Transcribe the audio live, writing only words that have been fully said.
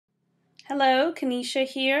Hello, Kaneisha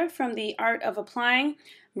here from the Art of Applying.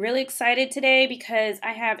 I'm really excited today because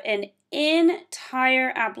I have an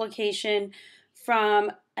entire application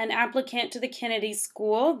from an applicant to the Kennedy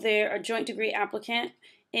School. They're a joint degree applicant,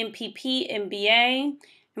 MPP, MBA,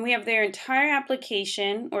 and we have their entire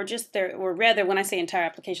application, or rather, when I say entire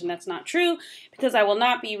application, that's not true because I will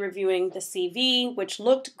not be reviewing the CV, which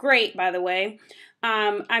looked great, by the way.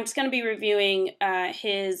 I'm just going to be reviewing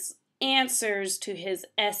his answers to his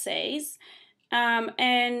essays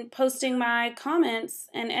and posting my comments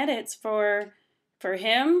and edits for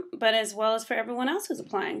him, but as well as for everyone else who's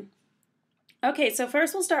applying. Okay, so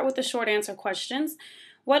first we'll start with the short answer questions.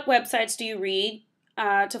 What websites do you read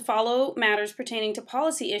to follow matters pertaining to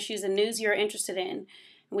policy issues and news you're interested in?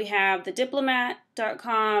 We have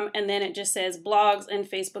thediplomat.com, and then it just says blogs and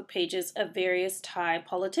Facebook pages of various Thai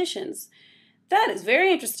politicians. That is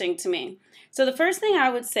very interesting to me. So the first thing I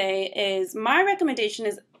would say is my recommendation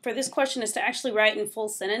is for this question is to actually write in full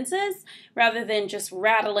sentences rather than just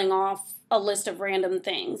rattling off a list of random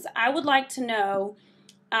things. I would like to know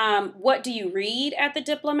what do you read at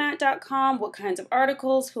thediplomat.com, what kinds of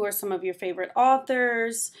articles, who are some of your favorite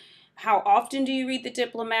authors, how often do you read The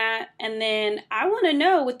Diplomat, and then I want to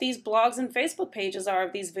know what these blogs and Facebook pages are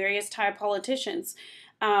of these various Thai politicians.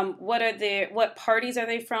 What parties are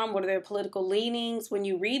they from? What are their political leanings? When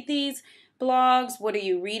you read these blogs, what are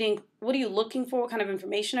you reading? What are you looking for? What kind of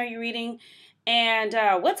information are you reading? And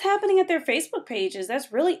what's happening at their Facebook pages?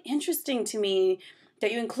 That's really interesting to me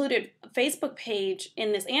that you included a Facebook page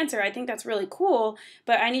in this answer. I think that's really cool,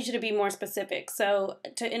 but I need you to be more specific. So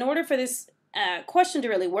in order for this question to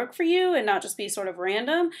really work for you and not just be sort of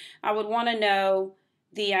random, I would want to know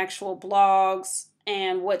the actual blogs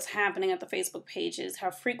and what's happening at the Facebook pages, how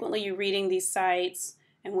frequently you're reading these sites,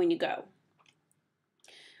 and when you go.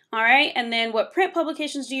 All right, and then what print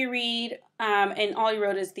publications do you read? And all you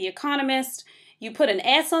wrote is The Economist. You put an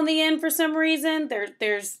S on the end for some reason.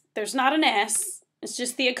 There's not an S. It's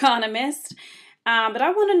just The Economist. But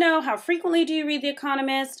I want to know how frequently do you read The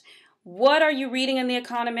Economist? What are you reading in The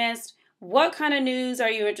Economist? What kind of news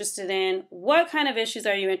are you interested in? What kind of issues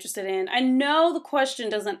are you interested in? I know the question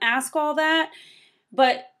doesn't ask all that,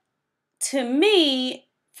 but to me,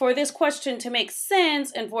 for this question to make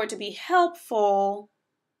sense and for it to be helpful,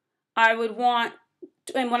 I would want,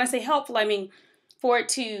 and when I say helpful, I mean for it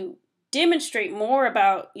to demonstrate more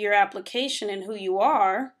about your application and who you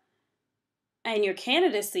are and your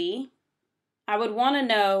candidacy, I would want to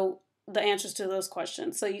know the answers to those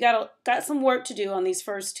questions. So you got some work to do on these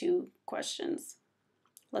first two questions.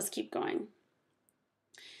 Let's keep going.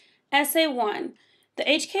 Essay 1. The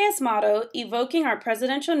HKS motto, evoking our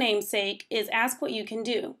presidential namesake, is Ask What You Can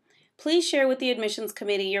Do. Please share with the admissions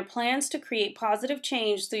committee your plans to create positive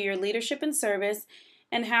change through your leadership and service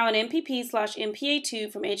and how an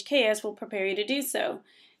MPP/MPA2 from HKS will prepare you to do so.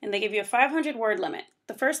 And they give you a 500-word limit.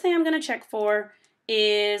 The first thing I'm going to check for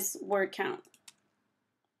is word count.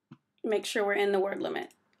 Make sure we're in the word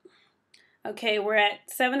limit. Okay, we're at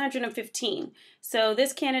 715. So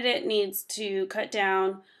this candidate needs to cut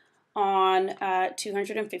down on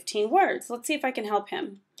 215 words. Let's see if I can help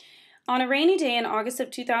him. On a rainy day in August of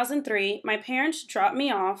 2003, my parents dropped me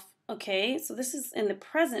off. Okay, so this is in the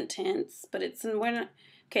present tense, but it's in when.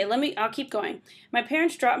 Okay, I'll keep going. My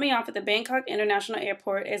parents dropped me off at the Bangkok International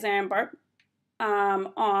Airport as I embarked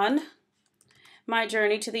on my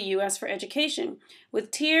journey to the U.S. for education. With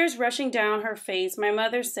tears rushing down her face, my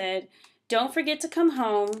mother said, "Don't forget to come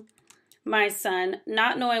home, my son,"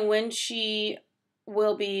 not knowing when she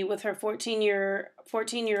will be with her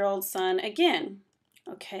 14-year-old son again.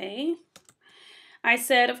 Okay. I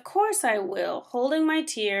said, "Of course I will," holding my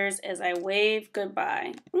tears as I waved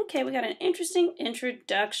goodbye. Okay, we got an interesting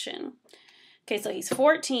introduction. Okay, so he's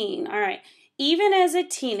 14. All right. Even as a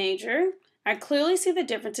teenager, I clearly see the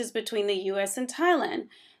differences between the U.S. and Thailand.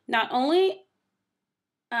 Not only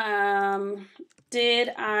did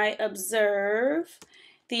I observe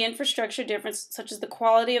the infrastructure difference, such as the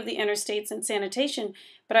quality of the interstates and sanitation,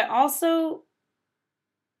 but I also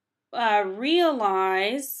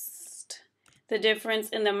realized the difference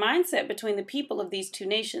in the mindset between the people of these two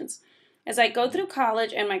nations. As I go through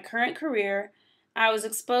college and my current career, I was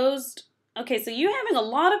exposed. Okay, so you're having a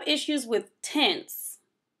lot of issues with tense,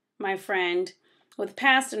 my friend, with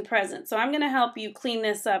past and present. So I'm going to help you clean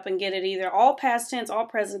this up and get it either all past tense, all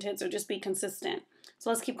present tense, or just be consistent. So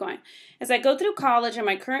let's keep going. As I go through college and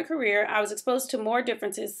my current career, I was exposed to more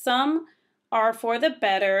differences. Some are for the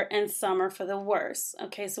better and some are for the worse.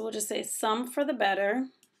 Okay, so we'll just say some for the better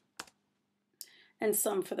and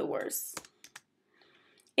some for the worse.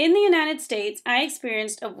 In the United States, I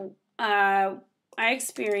experienced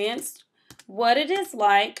what it is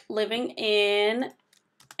like living in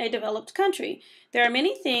a developed country. There are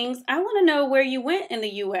many things. I want to know where you went in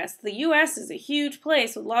the U.S. The U.S. is a huge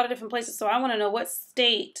place with a lot of different places, so I want to know what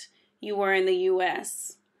state you were in the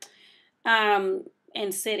U.S. And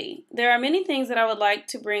city. There are many things that I would like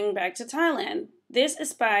to bring back to Thailand. This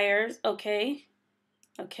aspires, okay.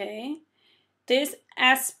 This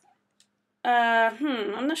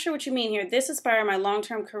I'm not sure what you mean here. This aspire my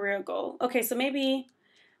long-term career goal. Okay, so maybe,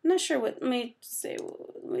 I'm not sure what, let me say,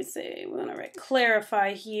 we want to write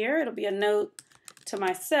clarify here. It'll be a note to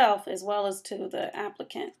myself as well as to the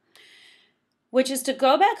applicant, which is to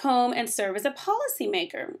go back home and serve as a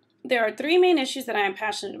policymaker. There are 3 main issues that I am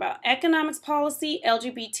passionate about: economics policy,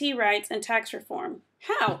 LGBT rights, and tax reform.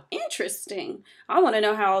 How interesting. I want to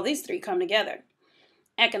know how all these 3 come together.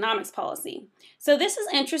 Economics policy. So this is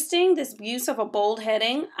interesting, this use of a bold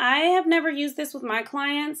heading. I have never used this with my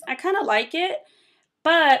clients. I kind of like it,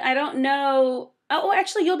 but I don't know. Oh,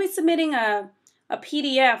 actually, you'll be submitting a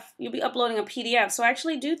PDF. You'll be uploading a PDF. So I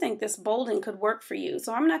actually do think this bolding could work for you.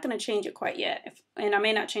 So I'm not going to change it quite yet, and I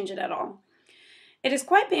may not change it at all. It is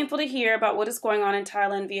quite painful to hear about what is going on in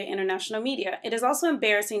Thailand via international media. It is also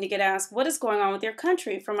embarrassing to get asked what is going on with your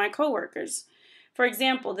country from my coworkers. For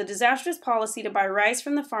example, the disastrous policy to buy rice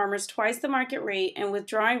from the farmers twice the market rate and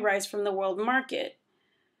withdrawing rice from the world market.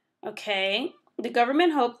 Okay. The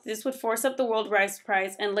government hoped this would force up the world rice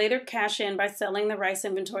price and later cash in by selling the rice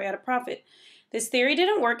inventory at a profit. This theory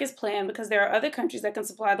didn't work as planned because there are other countries that can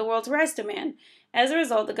supply the world's rice demand. As a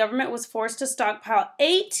result, the government was forced to stockpile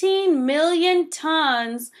 18 million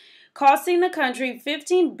tons, costing the country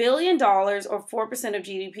 $15 billion or 4% of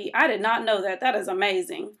GDP. I did not know that. That is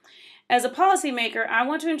amazing. As a policymaker, I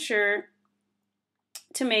want to ensure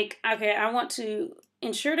to make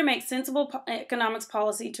sensible economics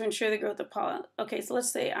policy to ensure the growth of policy. Okay, so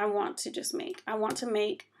let's say I want to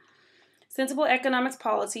make sensible economics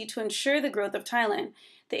policy to ensure the growth of Thailand.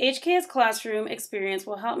 The HKS classroom experience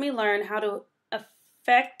will help me learn how to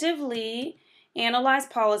effectively analyze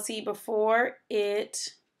policy before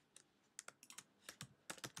it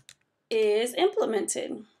is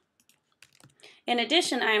implemented. In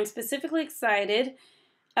addition, I am specifically excited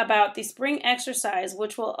about the spring exercise,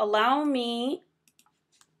 which will allow me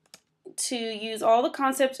to use all the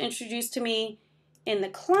concepts introduced to me in the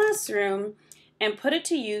classroom and put it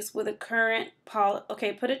to use with a current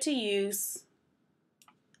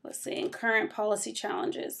in current policy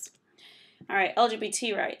challenges. All right,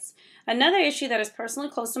 LGBT rights. Another issue that is personally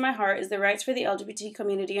close to my heart is the rights for the LGBT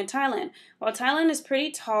community in Thailand. While Thailand is pretty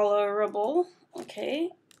tolerant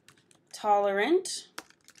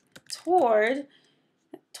towards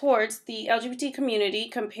the LGBT community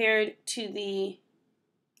compared to the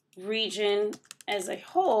region as a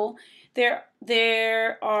whole,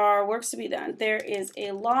 there are works to be done. There is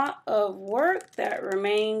a lot of work that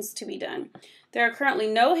remains to be done. There are currently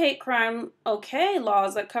no hate crime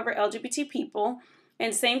laws that cover LGBT people,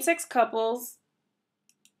 and same-sex couples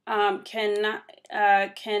cannot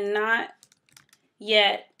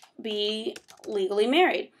yet be legally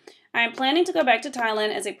married. I am planning to go back to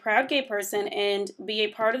Thailand as a proud gay person and be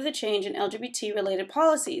a part of the change in LGBT-related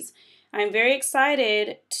policies. I am very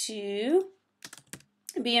excited to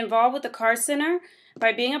be involved with the CAR Center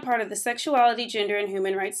by being a part of the Sexuality, Gender, and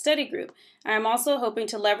Human Rights Study Group. I am also hoping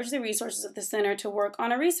to leverage the resources of the center to work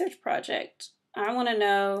on a research project. I want to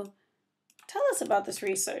know, tell us about this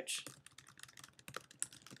research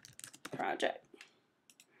project.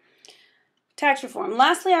 Tax reform.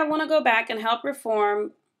 Lastly, I want to go back and help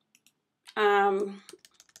reform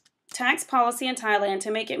tax policy in Thailand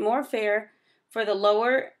to make it more fair for the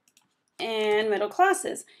lower and middle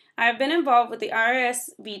classes. I have been involved with the IRS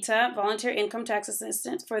VITA, Volunteer Income Tax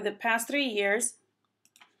Assistance, for the past 3 years,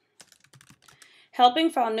 helping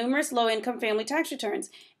file numerous low-income family tax returns.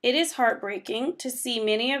 It is heartbreaking to see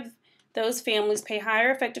many of those families pay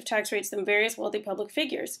higher effective tax rates than various wealthy public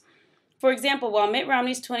figures. For example, while Mitt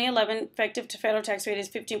Romney's 2011 effective federal tax rate is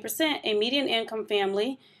 15%, a median income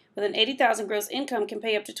family with an $80,000 gross income can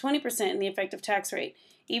pay up to 20% in the effective tax rate.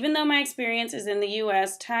 Even though my experience is in the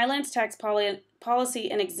U.S., Thailand's tax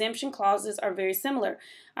policy and exemption clauses are very similar.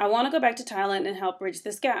 I want to go back to Thailand and help bridge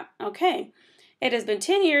this gap. Okay. It has been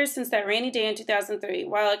 10 years since that rainy day in 2003.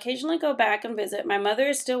 While I occasionally go back and visit, my mother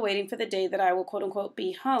is still waiting for the day that I will quote-unquote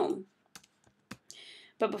be home.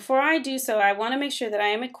 But before I do so, I want to make sure that I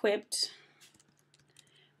am equipped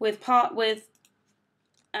with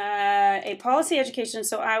a policy education,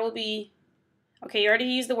 so I will be, okay, you already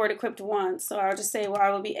used the word equipped once, so I'll just say, well, I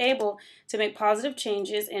will be able to make positive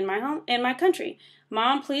changes in my country.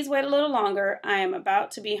 Mom, please wait a little longer. I am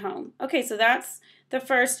about to be home. Okay, so that's the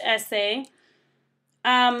first essay.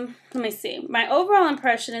 Let me see. My overall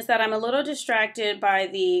impression is that I'm a little distracted by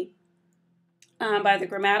the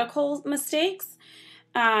grammatical mistakes.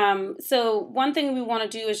 So one thing we want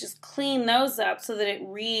to do is just clean those up so that it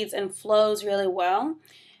reads and flows really well.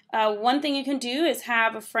 One thing you can do is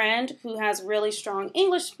have a friend who has really strong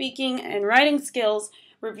English speaking and writing skills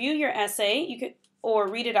review your essay. You could or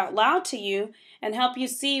read it out loud to you and help you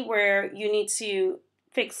see where you need to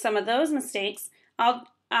fix some of those mistakes. I'll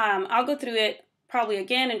go through it probably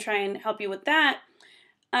again and try and help you with that.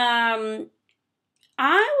 I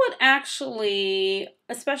would actually,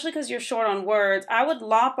 especially because you're short on words, I would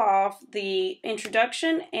lop off the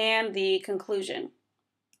introduction and the conclusion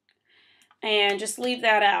and just leave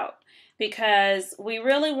that out because we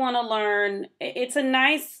really want to learn. It's a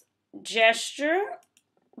nice gesture,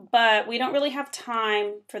 but we don't really have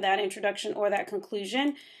time for that introduction or that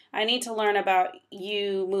conclusion. I need to learn about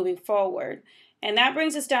you moving forward. And that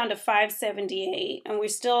brings us down to 578, and we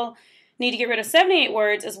still need to get rid of 78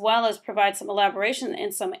 words as well as provide some elaboration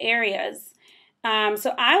in some areas.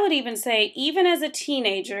 So I would even say, even as a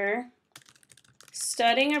teenager,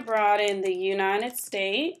 studying abroad in the United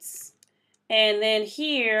States, and then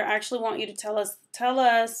here, I actually want you to tell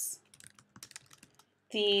us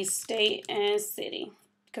the state and city,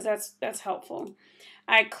 because that's helpful.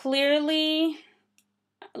 I could clearly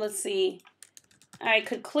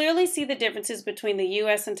see the differences between the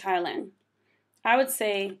U.S. and Thailand. I would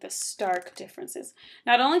say the stark differences.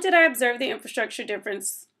 Not only did I observe the infrastructure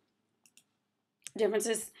differences,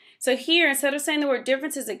 so here, instead of saying the word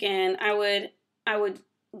differences again, I would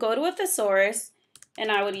go to a thesaurus and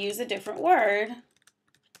I would use a different word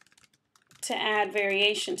to add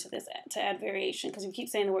variation to this, because we keep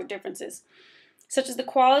saying the word differences, such as the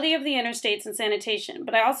quality of the interstates and sanitation.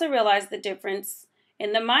 But I also realized the difference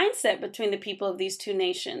in the mindset between the people of these two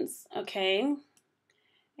nations, okay?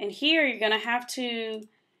 And here you're going to have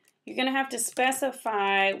to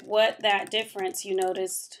specify what that difference you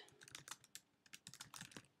noticed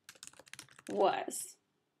was.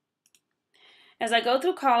 As I go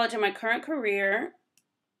through college and my current career,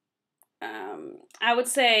 I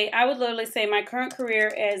would literally say my current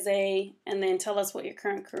career as a, and then tell us what your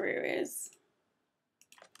current career is.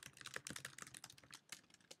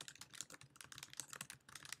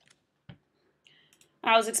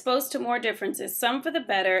 I was exposed to more differences, some for the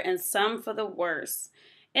better and some for the worse.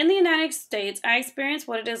 In the United States, I experienced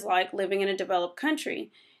what it is like living in a developed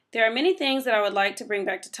country. There are many things that I would like to bring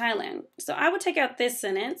back to Thailand. So I would take out this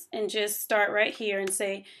sentence and just start right here and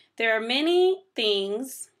say, there are many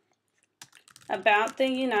things about the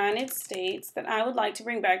United States that I would like to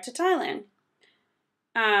bring back to Thailand.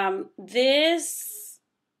 I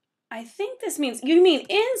think this means, you mean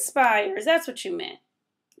inspires, that's what you meant.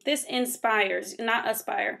 This inspires, not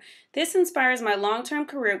aspire. This inspires my long-term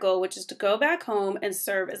career goal, which is to go back home and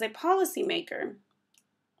serve as a policymaker.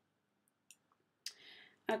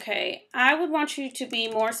 Okay, I would want you to be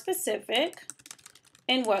more specific.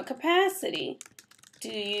 In what capacity? Do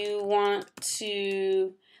you want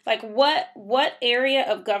to, like, what area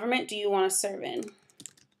of government do you want to serve in?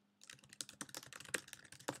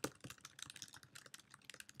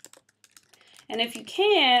 And if you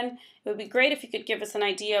can, it would be great if you could give us an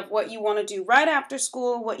idea of what you want to do right after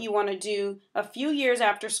school, what you want to do a few years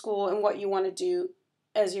after school, and what you want to do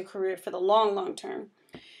as your career for the long, long term.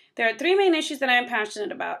 There are three main issues that I am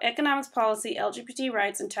passionate about: economics policy, LGBT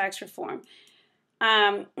rights, and tax reform.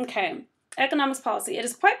 Okay, economics policy. It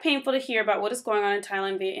is quite painful to hear about what is going on in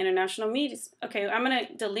Thailand via international media. Okay, I'm going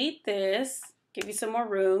to delete this, give you some more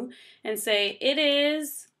room, and say it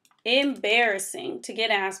is embarrassing to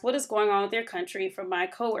get asked what is going on with your country from my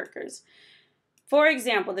coworkers. For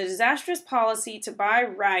example, the disastrous policy to buy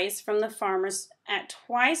rice from the farmers at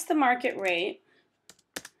twice the market rate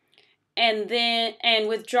and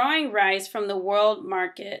withdrawing rice from the world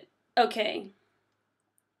market. Okay,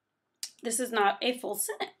 this is not a full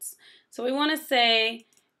sentence. So we want to say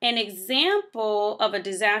an example of a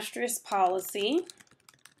disastrous policy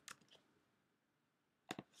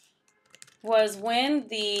was when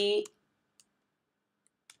the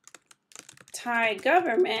Thai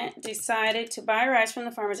government decided to buy rice from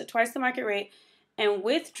the farmers at twice the market rate and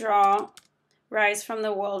withdraw rice from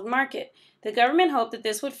the world market. The government hoped that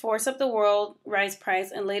this would force up the world rice price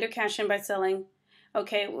and later cash in by selling,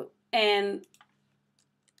 and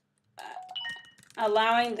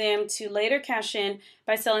allowing them to later cash in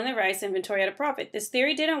by selling the rice inventory at a profit. This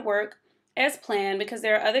theory didn't work as planned because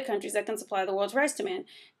there are other countries that can supply the world's rice demand.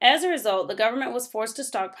 As a result, the government was forced to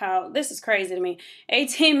stockpile, this is crazy to me,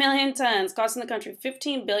 18 million tons, costing the country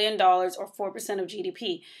 $15 billion or 4% of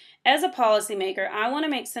GDP. As a policymaker, I want to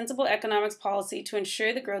make sensible economics policy to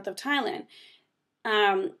ensure the growth of Thailand.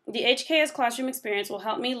 The HKS classroom experience will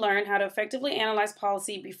help me learn how to effectively analyze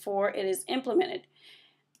policy before it is implemented.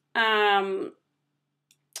 I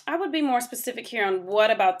would be more specific here on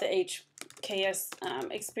what about the HKS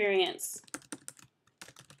experience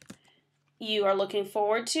you are looking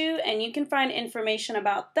forward to, and you can find information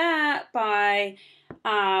about that by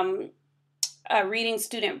reading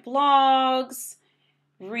student blogs,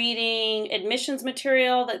 reading admissions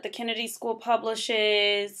material that the Kennedy School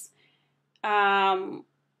publishes.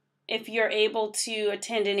 If you're able to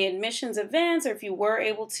attend any admissions events, or if you were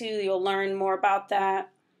able to, you'll learn more about that.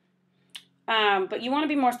 But you want to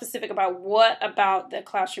be more specific about what about the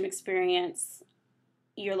classroom experience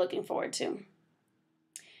you're looking forward to.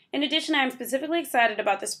 In addition, I am specifically excited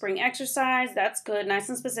about the spring exercise. That's good, nice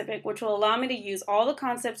and specific, which will allow me to use all the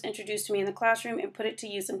concepts introduced to me in the classroom and put it to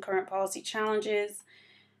use in current policy challenges.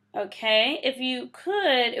 Okay, if you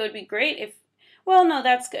could, it would be great if, well, no,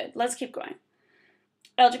 that's good. Let's keep going.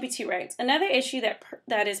 LGBT rights. Another issue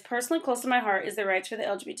that is personally close to my heart is the rights for the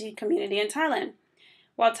LGBT community in Thailand.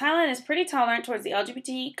 While Thailand is pretty tolerant towards the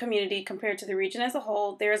LGBT community compared to the region as a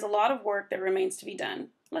whole, there is a lot of work that remains to be done.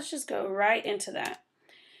 Let's just go right into that.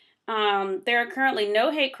 There are currently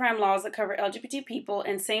no hate crime laws that cover LGBT people,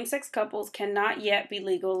 and same-sex couples cannot yet be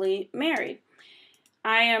legally married.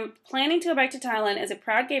 I am planning to go back to Thailand as a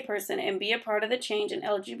proud gay person and be a part of the change in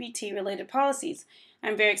LGBT-related policies.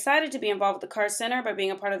 I'm very excited to be involved with the CAR Center by being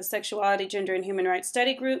a part of the Sexuality, Gender, and Human Rights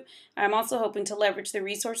Study Group. I'm also hoping to leverage the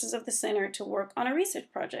resources of the center to work on a research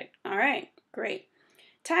project. All right, great.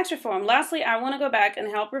 Tax reform. Lastly, I want to go back and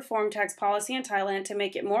help reform tax policy in Thailand to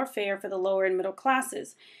make it more fair for the lower and middle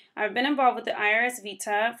classes. I've been involved with the IRS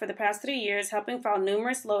Vita for the past 3 years, helping file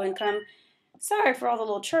numerous low-income, sorry for all the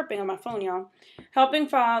little chirping on my phone, y'all, helping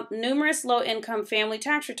file numerous low-income family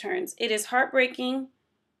tax returns. It is heartbreaking,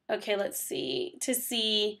 okay, let's see, to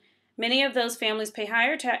see many of those families pay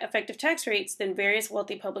higher effective tax rates than various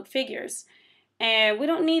wealthy public figures. And we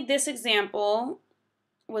don't need this example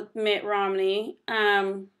with Mitt Romney.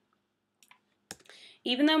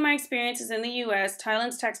 Even though my experience is in the U.S.,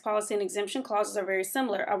 Thailand's tax policy and exemption clauses are very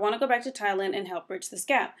similar. I want to go back to Thailand and help bridge this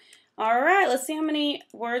gap. All right, let's see how many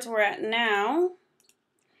words we're at now.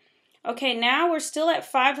 Okay, now we're still at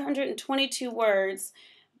 522 words.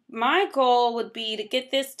 My goal would be to get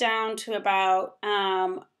this down to about,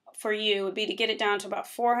 for you, would be to get it down to about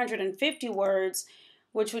 450 words,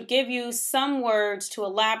 which would give you some words to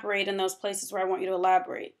elaborate in those places where I want you to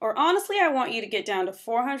elaborate. Or honestly, I want you to get down to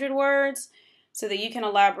 400 words so that you can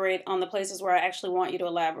elaborate on the places where I actually want you to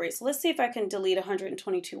elaborate. So let's see if I can delete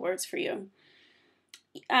 122 words for you.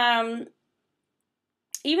 Even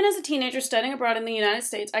as a teenager studying abroad in the United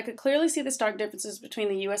States, I could clearly see the stark differences between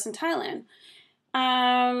the U.S. and Thailand.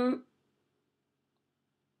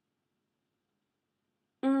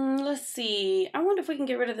 Let's see. I wonder if we can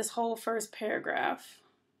get rid of this whole first paragraph.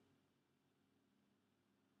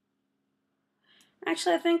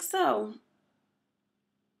 Actually, I think so.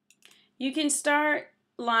 You can start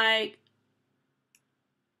like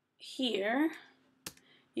here.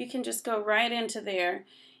 You can just go right into there.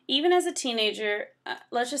 Even as a teenager,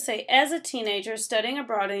 let's just say as a teenager studying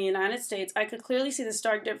abroad in the United States, I could clearly see the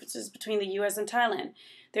stark differences between the U.S. and Thailand.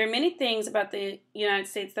 There are many things about the United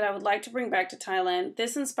States that I would like to bring back to Thailand.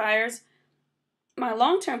 This inspires my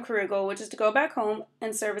long-term career goal, which is to go back home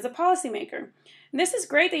and serve as a policymaker. And this is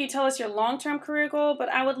great that you tell us your long-term career goal, but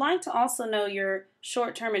I would like to also know your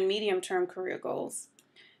short-term and medium-term career goals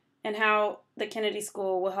and how the Kennedy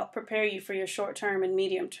School will help prepare you for your short-term and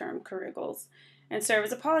medium-term career goals and serve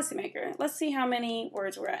as a policymaker. Let's see how many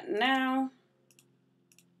words we're at now.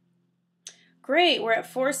 Great, we're at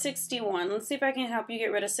 461. Let's see if I can help you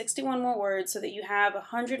get rid of 61 more words so that you have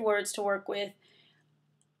 100 words to work with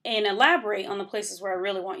and elaborate on the places where I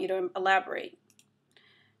really want you to elaborate.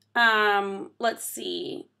 Let's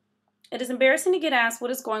see. It is embarrassing to get asked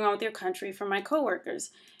what is going on with your country from my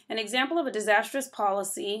coworkers. An example of a disastrous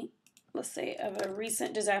policy, let's say of a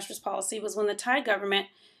recent disastrous policy, was when the Thai government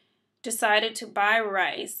decided to buy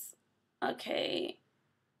rice. Okay.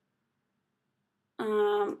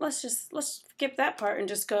 Let's skip that part and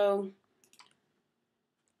just go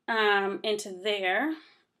into there.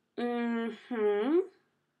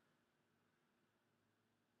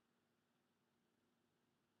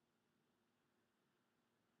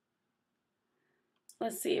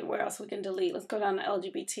 Let's see where else we can delete. Let's go down to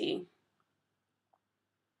LGBT.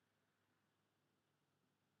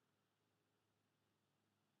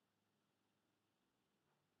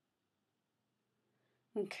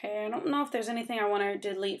 Okay, I don't know if there's anything I want to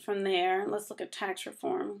delete from there. Let's look at tax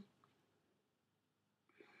reform.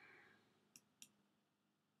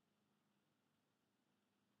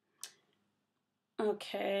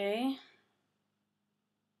 Okay.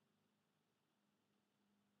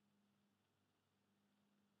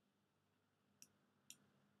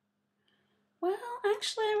 Well,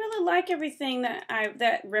 actually, I really like everything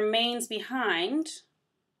that remains behind.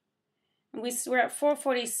 We're at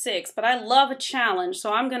 446, but I love a challenge,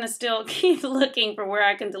 so I'm going to still keep looking for where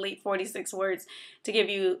I can delete 46 words to give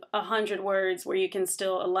you 100 words where you can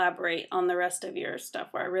still elaborate on the rest of your stuff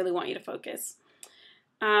where I really want you to focus.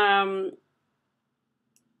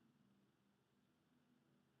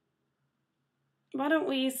 Why don't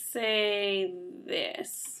we say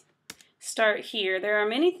this? Start here. There are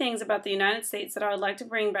many things about the United States that I would like to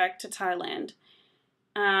bring back to Thailand.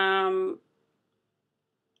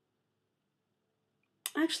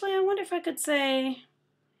 Actually, I wonder if I could say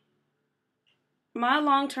my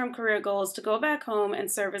long-term career goal is to go back home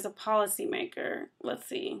and serve as a policymaker. Let's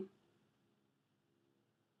see.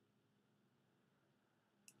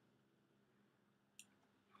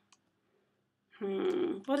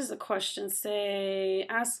 What does the question say?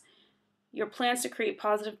 Ask your plans to create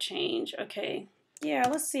positive change. Okay. Yeah,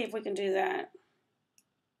 let's see if we can do that.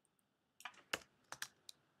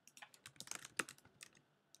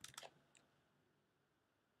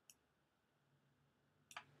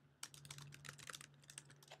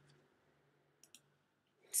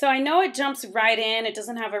 So I know it jumps right in. It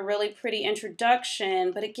doesn't have a really pretty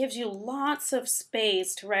introduction, but it gives you lots of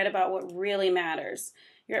space to write about what really matters.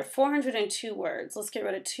 You're at 402 words. Let's get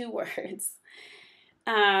rid of 2 words.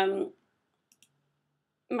 My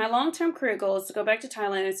long-term career goal is to go back to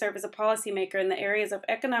Thailand and serve as a policymaker in the areas of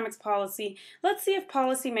economics policy. Let's see if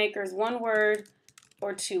policymaker is 1 word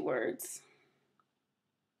or 2 words.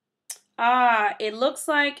 It looks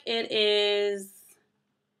like it is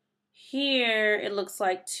here. It looks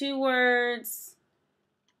like 2 words.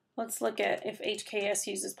 Let's look at if HKS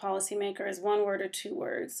uses policymaker as 1 word or 2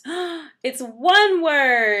 words. It's 1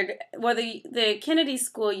 word. Well, the Kennedy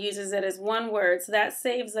School uses it as 1 word, so that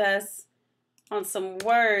saves us on some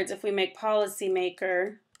words if we make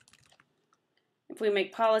policymaker. If we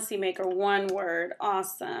make policymaker 1 word,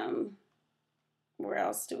 awesome. Where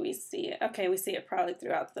else do we see it? Okay, we see it probably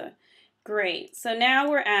throughout the, great. So now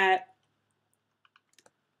we're at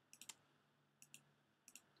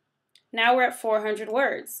 400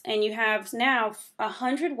 words, and you have now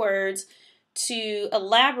 100 words to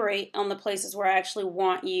elaborate on the places where I actually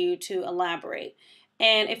want you to elaborate.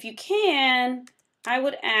 And if you can, I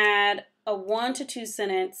would add a 1 to 2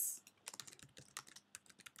 sentence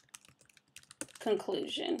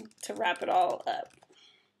conclusion to wrap it all up.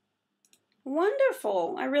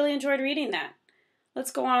 Wonderful. I really enjoyed reading that.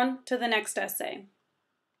 Let's go on to the next essay.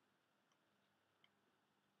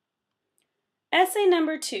 Essay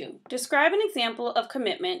number 2. Describe an example of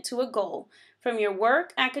commitment to a goal from your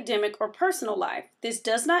work, academic, or personal life. This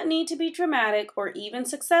does not need to be dramatic or even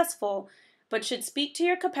successful, but should speak to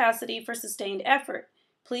your capacity for sustained effort.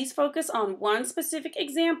 Please focus on 1 specific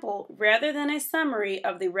example rather than a summary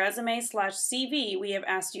of the resume/CV we have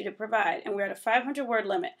asked you to provide. And we're at a 500 word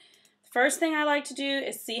limit. The first thing I like to do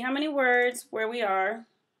is see how many words, where we are.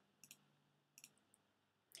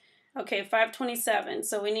 Okay, 527.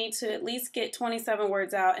 So we need to at least get 27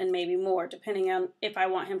 words out and maybe more, depending on if I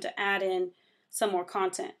want him to add in some more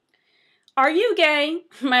content. Are you gay?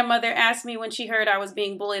 My mother asked me when she heard I was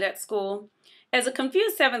being bullied at school. As a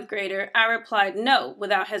confused 7th grader, I replied no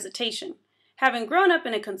without hesitation. Having grown up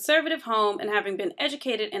in a conservative home and having been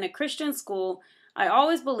educated in a Christian school, I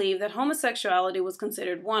always believed that homosexuality was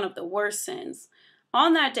considered one of the worst sins.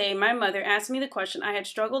 On that day, my mother asked me the question I had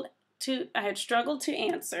struggled to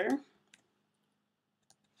answer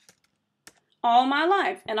all my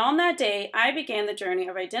life. And on that day, I began the journey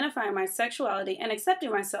of identifying my sexuality and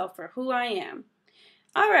accepting myself for who I am.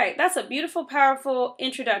 All right, that's a beautiful, powerful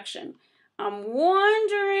introduction. I'm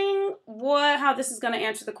wondering how this is going to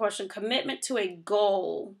answer the question, commitment to a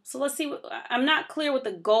goal. So let's see. I'm not clear what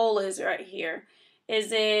the goal is right here.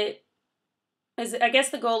 Is it, I guess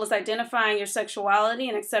the goal is identifying your sexuality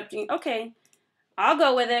and accepting, okay, I'll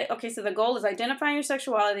go with it. Okay, so the goal is identifying your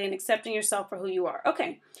sexuality and accepting yourself for who you are.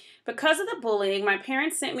 Okay, because of the bullying, my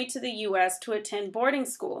parents sent me to the U.S. to attend boarding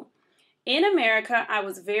school. In America, I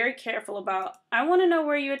was very careful about, I want to know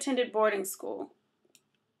where you attended boarding school.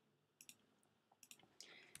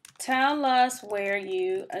 Tell us where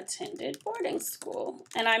you attended boarding school.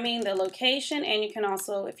 And I mean the location, and you can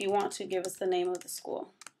also, if you want to, give us the name of the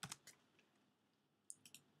school.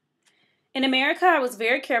 In America, I was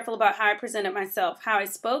very careful about how I presented myself, how I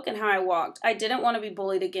spoke, and how I walked. I didn't want to be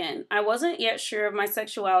bullied again. I wasn't yet sure of my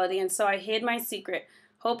sexuality, and so I hid my secret,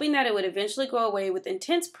 hoping that it would eventually go away with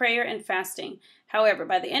intense prayer and fasting. However,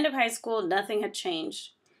 by the end of high school, nothing had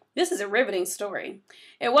changed. This is a riveting story.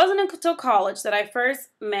 It wasn't until college that I first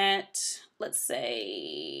met, let's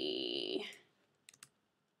say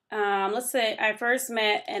I first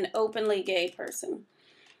met an openly gay person.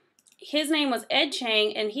 His name was Ed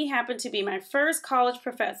Chang, and he happened to be my first college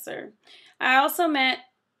professor. I also met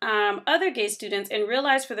other gay students and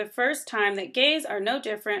realized for the first time that gays are no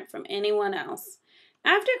different from anyone else.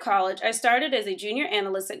 After college, I started as a junior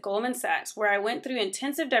analyst at Goldman Sachs, where I went through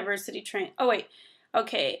intensive diversity training. Oh, wait.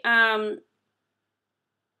 Okay.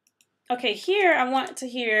 Here I want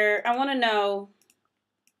to know,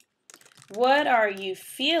 what are you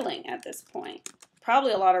feeling at this point?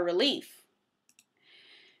 Probably a lot of relief.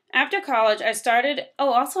 After college, I started,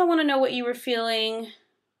 also I want to know what you were feeling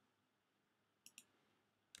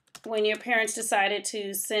when your parents decided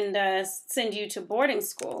to send you to boarding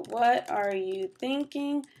school. What are you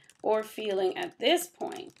thinking or feeling at this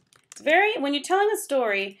point? It's when you're telling a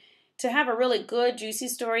story, to have a really good, juicy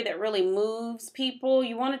story that really moves people,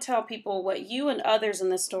 you want to tell people what you and others in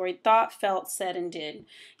the story thought, felt, said, and did.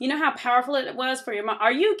 You know how powerful it was for your mom?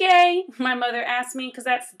 Are you gay? My mother asked me, because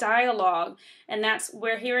that's dialogue, and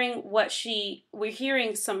we're hearing what she's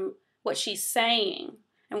saying,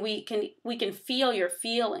 and we can feel your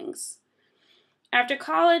feelings. After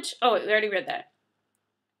college, we already read that.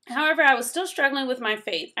 However, I was still struggling with my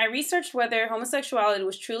faith. I researched whether homosexuality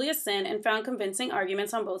was truly a sin and found convincing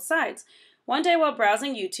arguments on both sides. One day while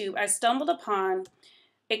browsing YouTube, I stumbled upon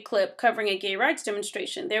a clip covering a gay rights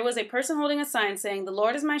demonstration. There was a person holding a sign saying, "The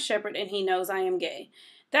Lord is my shepherd and he knows I am gay."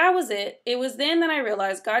 That was it. It was then that I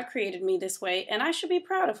realized God created me this way and I should be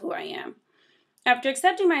proud of who I am. After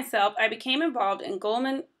accepting myself, I became involved in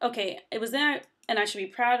Goldman. It was then and I should be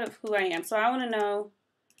proud of who I am. So I want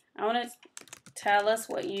to tell us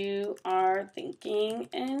what you are thinking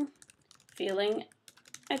and feeling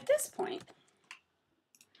at this point.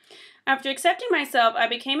 After accepting myself, I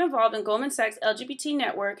became involved in Goldman Sachs' LGBT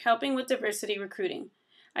network, helping with diversity recruiting.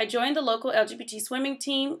 I joined the local LGBT swimming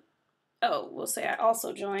team. We'll say I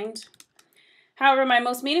also joined. However, my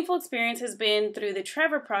most meaningful experience has been through the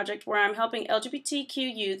Trevor Project, where I'm helping LGBTQ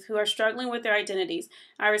youth who are struggling with their identities.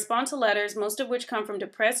 I respond to letters, most of which come from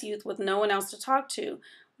depressed youth with no one else to talk to.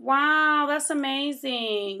 Wow, that's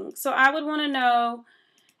amazing. So I would want to know,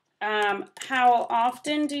 how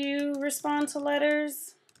often do you respond to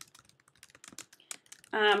letters?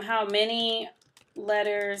 How many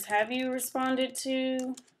letters have you responded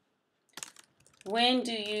to? When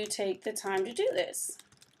do you take the time to do this?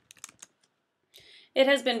 It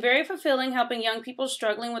has been very fulfilling helping young people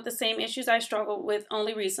struggling with the same issues I struggled with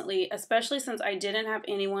only recently, especially since I didn't have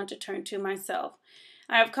anyone to turn to myself.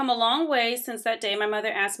 I have come a long way since that day my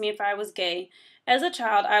mother asked me if I was gay. As a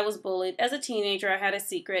child, I was bullied. As a teenager, I had a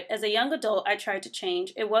secret. As a young adult, I tried to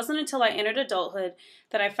change. It wasn't until I entered adulthood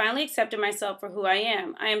that I finally accepted myself for who I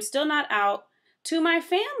am. I am still not out to my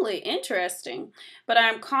family. Interesting. But I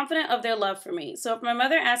am confident of their love for me. So if my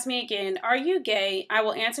mother asks me again, "Are you gay?" I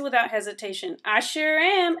will answer without hesitation, "I sure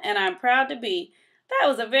am, and I'm proud to be." That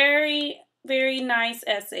was a very, very nice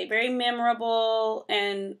essay. Very memorable,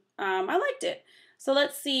 and I liked it. So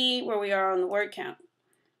let's see where we are on the word count.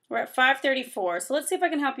 We're at 534. So let's see if I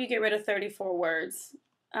can help you get rid of 34 words.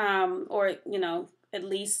 Or, at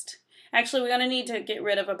least. Actually, we're going to need to get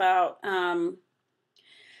rid of about, probably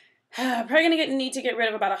going to need to get rid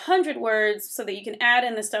of about 100 words so that you can add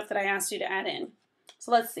in the stuff that I asked you to add in.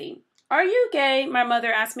 So let's see. "Are you gay?" my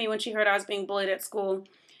mother asked me when she heard I was being bullied at school.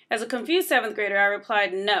 As a confused 7th grader, I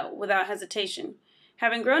replied no, without hesitation.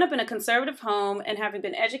 Having grown up in a conservative home and having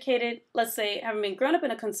been educated, having been grown up in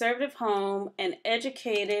a conservative home and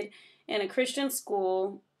educated in a Christian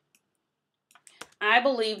school, I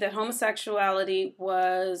believe that homosexuality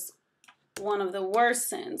was one of the worst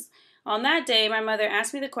sins. On that day, my mother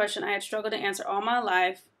asked me the question I had struggled to answer all my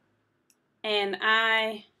life, and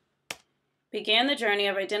I began the journey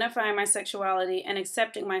of identifying my sexuality and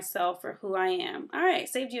accepting myself for who I am. All right,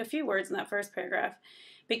 saved you a few words in that first paragraph.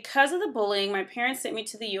 Because of the bullying, my parents sent me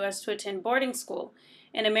to the U.S. to attend boarding school.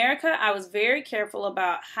 In America, I was very careful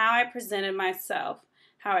about how I presented myself,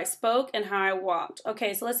 how I spoke, and how I walked.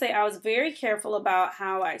 Okay, so let's say I was very careful about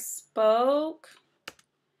how I spoke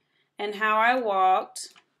and how I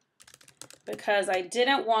walked because I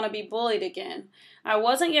didn't want to be bullied again. I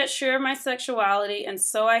wasn't yet sure of my sexuality, and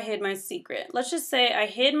so I hid my secret. Let's just say I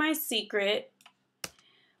hid my secret,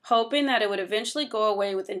 hoping that it would eventually go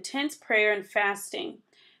away with intense prayer and fasting.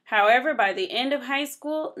 However, by the end of high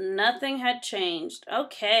school, nothing had changed.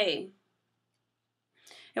 Okay.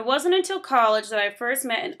 It wasn't until college that I first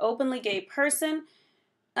met an openly gay person.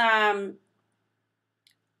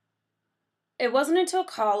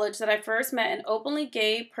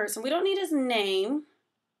 We don't need his name.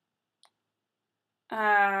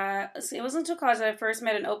 let's see, it wasn't until college that I first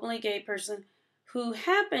met an openly gay person who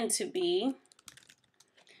happened to be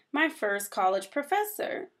my first college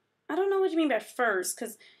professor. I don't know what you mean by first,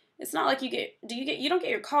 because it's not like you don't get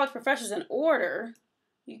your college professors in order.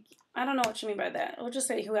 I don't know what you mean by that. We'll just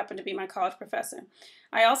say who happened to be my college professor.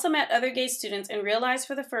 I also met other gay students and realized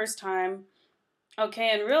for the first time, I'm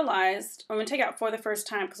going to take out for the first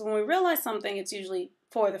time, because when we realize something, it's usually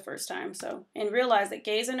for the first time. And realize that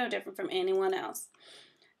gays are no different from anyone else.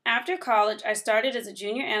 After college, I started as a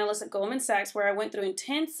junior analyst at Goldman Sachs, where I went through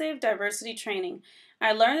intensive diversity training.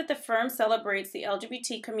 I learned that the firm celebrates the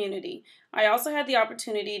LGBT community. I also had the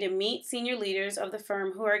opportunity to meet senior leaders of the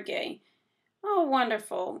firm who are gay. Oh,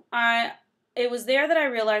 wonderful. It was there that I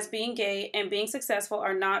realized being gay and being successful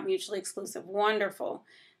are not mutually exclusive. Wonderful.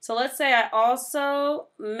 So let's say I also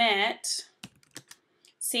met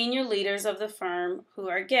senior leaders of the firm who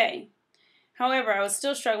are gay. However, I was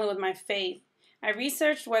still struggling with my faith. I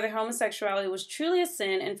researched whether homosexuality was truly a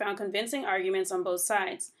sin and found convincing arguments on both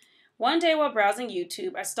sides. One day while browsing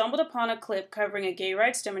YouTube, I stumbled upon a clip covering a gay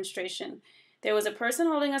rights demonstration. There was a person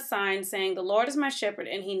holding a sign saying, "The Lord is my shepherd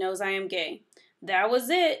and he knows I am gay." That was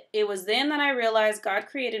it. It was then that I realized God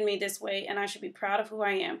created me this way and I should be proud of who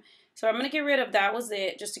I am. So I'm going to get rid of "that was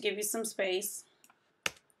it" just to give you some space.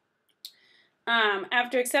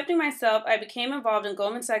 After accepting myself, I became involved in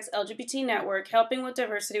Goldman Sachs LGBT network, helping with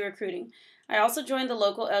diversity recruiting. I also joined the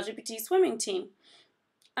local LGBT swimming team.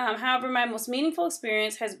 However, my most meaningful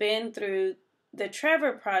experience has been through the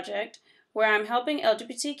Trevor Project, where I'm helping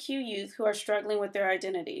LGBTQ youth who are struggling with their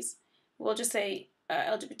identities. We'll just say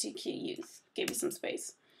LGBTQ youth. Give you some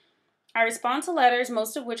space. I respond to letters,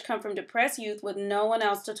 most of which come from depressed youth with no one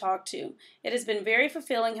else to talk to. It has been very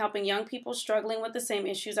fulfilling helping young people struggling with the same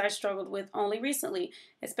issues I struggled with only recently,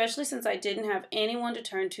 especially since I didn't have anyone to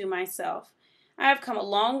turn to myself. I have come a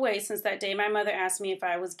long way since that day my mother asked me if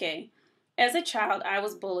I was gay. As a child, I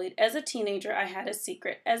was bullied. As a teenager, I had a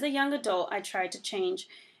secret. As a young adult, I tried to change.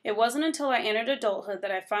 It wasn't until I entered adulthood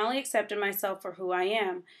that I finally accepted myself for who I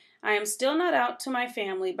am. I am still not out to my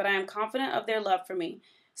family, but I am confident of their love for me.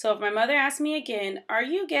 So if my mother asks me again, "Are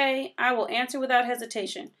you gay?" I will answer without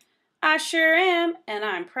hesitation, "I sure am, and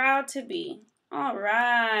I'm proud to be." All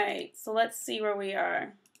right, so let's see where we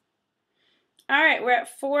are. All right, we're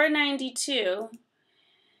at 492.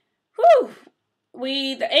 Whew!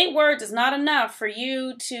 The 8 words is not enough for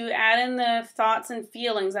you to add in the thoughts and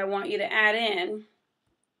feelings I want you to add in.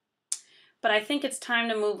 But I think it's time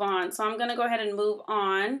to move on. So I'm going to go ahead and move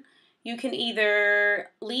on. You can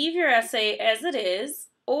either leave your essay as it is,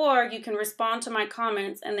 or you can respond to my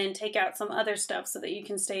comments and then take out some other stuff so that you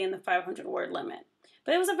can stay in the 500-word limit.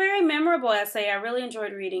 But it was a very memorable essay. I really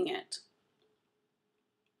enjoyed reading it.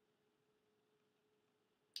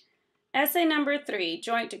 Essay number 3,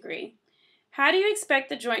 joint degree. How do you expect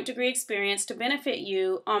the joint degree experience to benefit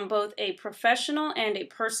you on both a professional and a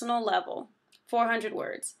personal level? 400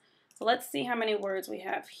 words. So let's see how many words we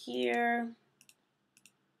have here.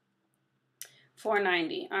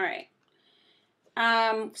 490. All right.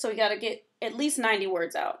 So we got to get at least 90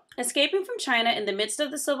 words out. Escaping from China in the midst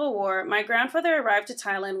of the Civil War, my grandfather arrived to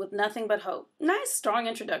Thailand with nothing but hope. Nice, strong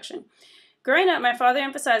introduction. Growing up, my father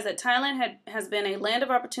emphasized that Thailand has been a land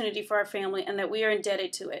of opportunity for our family and that we are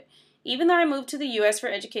indebted to it. Even though I moved to the U.S. for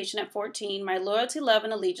education at 14, my loyalty, love,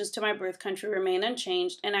 and allegiance to my birth country remain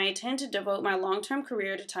unchanged, and I intend to devote my long-term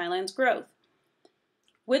career to Thailand's growth.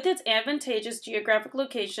 With its advantageous geographic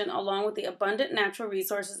location, along with the abundant natural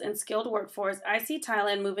resources and skilled workforce, I see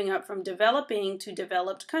Thailand moving up from developing to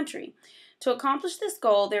developed country. To accomplish this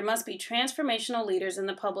goal, there must be transformational leaders in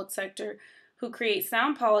the public sector who create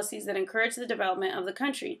sound policies that encourage the development of the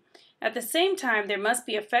country. At the same time, there must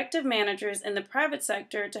be effective managers in the private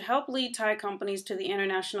sector to help lead Thai companies to the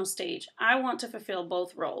international stage. I want to fulfill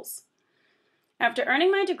both roles. After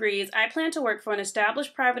earning my degrees, I plan to work for an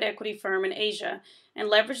established private equity firm in Asia and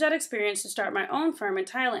leverage that experience to start my own firm in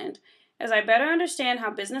Thailand. As I better understand how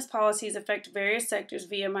business policies affect various sectors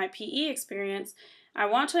via my PE experience, I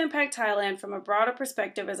want to impact Thailand from a broader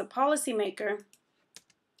perspective as a policymaker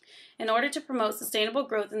in order to promote sustainable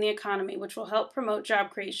growth in the economy, which will help promote job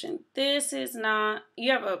creation. This is not,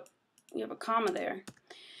 you have a comma there.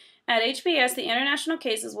 At HBS, the international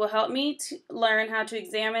cases will help me to learn how to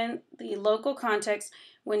examine the local context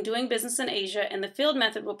when doing business in Asia, and the field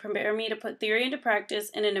method will prepare me to put theory into practice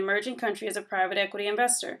in an emerging country as a private equity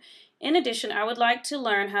investor. In addition, I would like to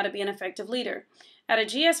learn how to be an effective leader. At a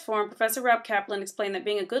GS forum, Professor Rob Kaplan explained that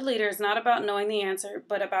being a good leader is not about knowing the answer,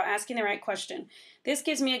 but about asking the right question. This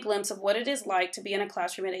gives me a glimpse of what it is like to be in a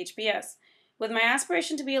classroom at HBS. With my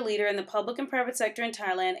aspiration to be a leader in the public and private sector in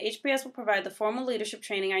Thailand, HBS will provide the formal leadership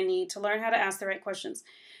training I need to learn how to ask the right questions.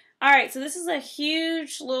 All right, so this is a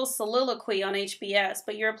huge little soliloquy on HBS,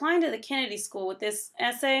 but you're applying to the Kennedy School with this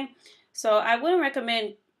essay, so I wouldn't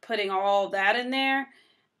recommend putting all that in there.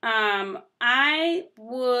 I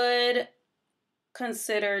would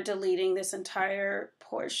consider deleting this entire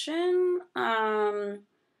portion, or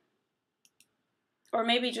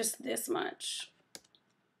maybe just this much.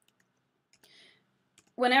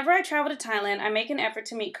 Whenever I travel to Thailand, I make an effort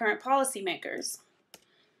to meet current policymakers.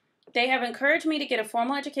 They have encouraged me to get a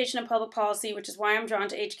formal education in public policy, which is why I'm drawn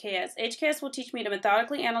to HKS. HKS will teach me to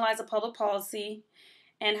methodically analyze a public policy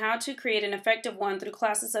and how to create an effective one through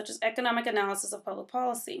classes such as economic analysis of public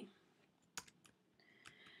policy.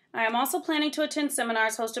 I am also planning to attend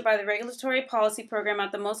seminars hosted by the Regulatory Policy Program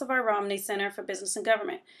at the Mossavar Romney Center for Business and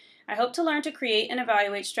Government. I hope to learn to create and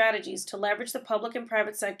evaluate strategies to leverage the public and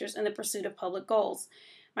private sectors in the pursuit of public goals.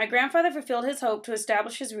 My grandfather fulfilled his hope to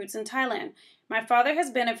establish his roots in Thailand. My father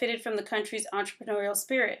has benefited from the country's entrepreneurial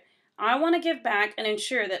spirit. I want to give back and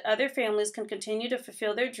ensure that other families can continue to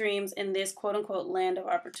fulfill their dreams in this quote-unquote land of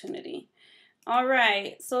opportunity. All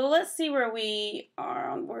right, so let's see where we are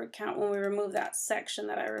on word count when we remove that section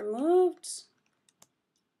that I removed.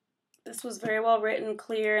 This was very well written,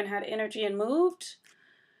 clear, and had energy and moved.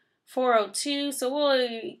 402, so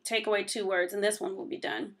we'll take away 2 words, and this one will be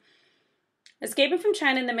done. Escaping from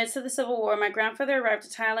China in the midst of the Civil War, my grandfather arrived to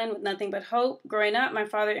Thailand with nothing but hope. Growing up, my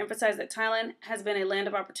father emphasized that Thailand has been a land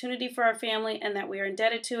of opportunity for our family and that we are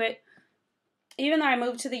indebted to it. Even though I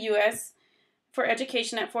moved to the U.S. for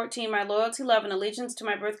education at 14, my loyalty, love, and allegiance to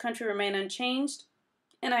my birth country remain unchanged,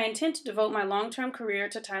 and I intend to devote my long-term career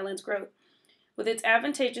to Thailand's growth. With its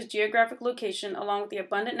advantageous geographic location, along with the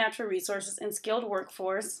abundant natural resources and skilled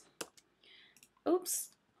workforce,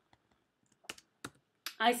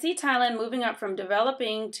 I see Thailand moving up from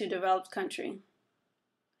developing to developed country.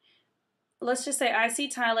 Let's just say I see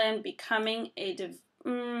Thailand becoming a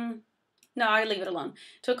no, I leave it alone.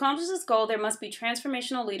 To accomplish this goal, there must be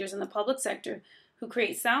transformational leaders in the public sector who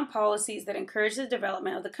create sound policies that encourage the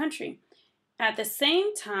development of the country. At the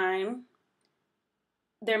same time,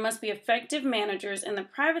 there must be effective managers in the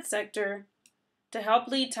private sector to help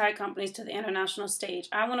lead Thai companies to the international stage.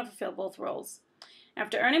 I want to fulfill both roles.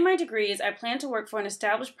 After earning my degrees, I plan to work for an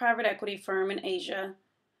established private equity firm in Asia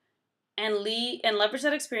and leverage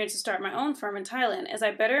that experience to start my own firm in Thailand. As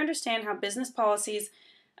I better understand how business policies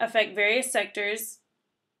affect various sectors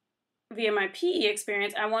via my PE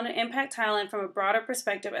experience, I want to impact Thailand from a broader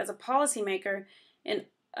perspective as a policymaker in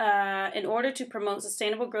order to promote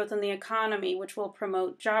sustainable growth in the economy, which will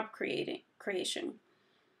promote job creation.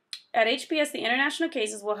 At HBS, the international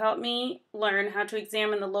cases will help me learn how to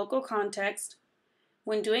examine the local context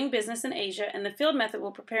when doing business in Asia, and the field method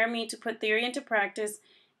will prepare me to put theory into practice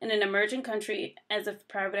in an emerging country as a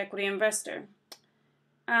private equity investor.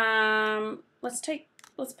 Let's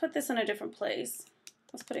put this in a different place.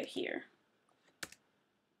 Let's put it here.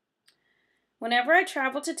 Whenever I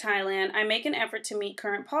travel to Thailand, I make an effort to meet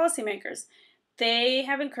current policymakers. They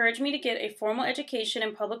have encouraged me to get a formal education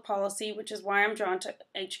in public policy, which is why I'm drawn to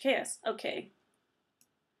HKS. Okay.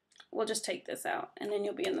 We'll just take this out, and then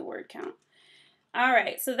you'll be in the word count. All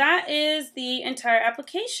right, so that is the entire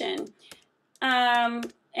application.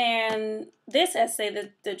 And this essay,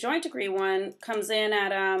 the joint degree one, comes in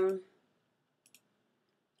at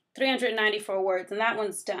 394 words, and that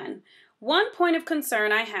one's done. One point of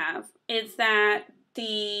concern I have is that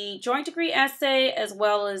the joint degree essay as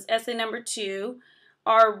well as essay number 2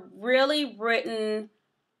 are really written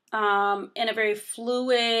in a very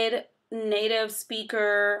fluid, native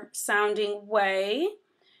speaker sounding way.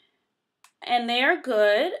 And they are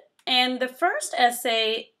good. And the first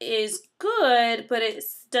essay is good, but it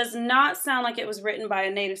does not sound like it was written by a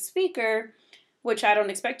native speaker, which I don't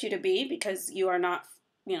expect you to be because you are not,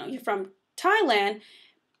 you're from Thailand.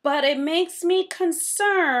 But it makes me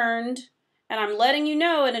concerned, and I'm letting you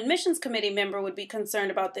know an admissions committee member would be concerned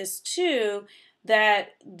about this too,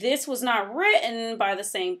 that this was not written by the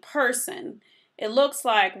same person. It looks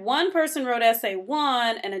like one person wrote essay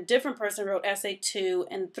 1 and a different person wrote essay 2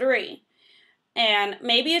 and 3. And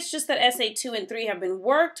maybe it's just that essay 2 and 3 have been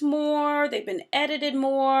worked more, they've been edited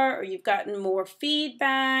more, or you've gotten more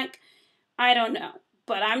feedback. I don't know.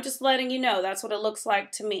 But I'm just letting you know that's what it looks like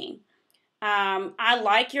to me. I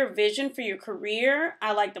like your vision for your career.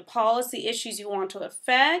 I like the policy issues you want to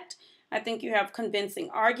affect. I think you have convincing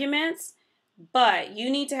arguments. But you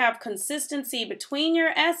need to have consistency between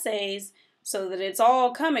your essays so that it's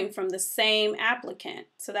all coming from the same applicant.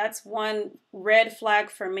 So that's one red flag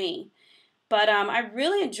for me. But I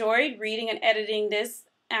really enjoyed reading and editing this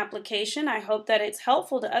application. I hope that it's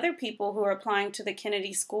helpful to other people who are applying to the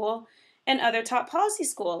Kennedy School and other top policy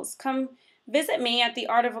schools. Come visit me at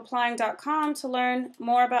theartofapplying.com to learn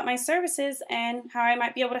more about my services and how I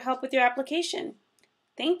might be able to help with your application.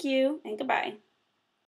 Thank you and goodbye.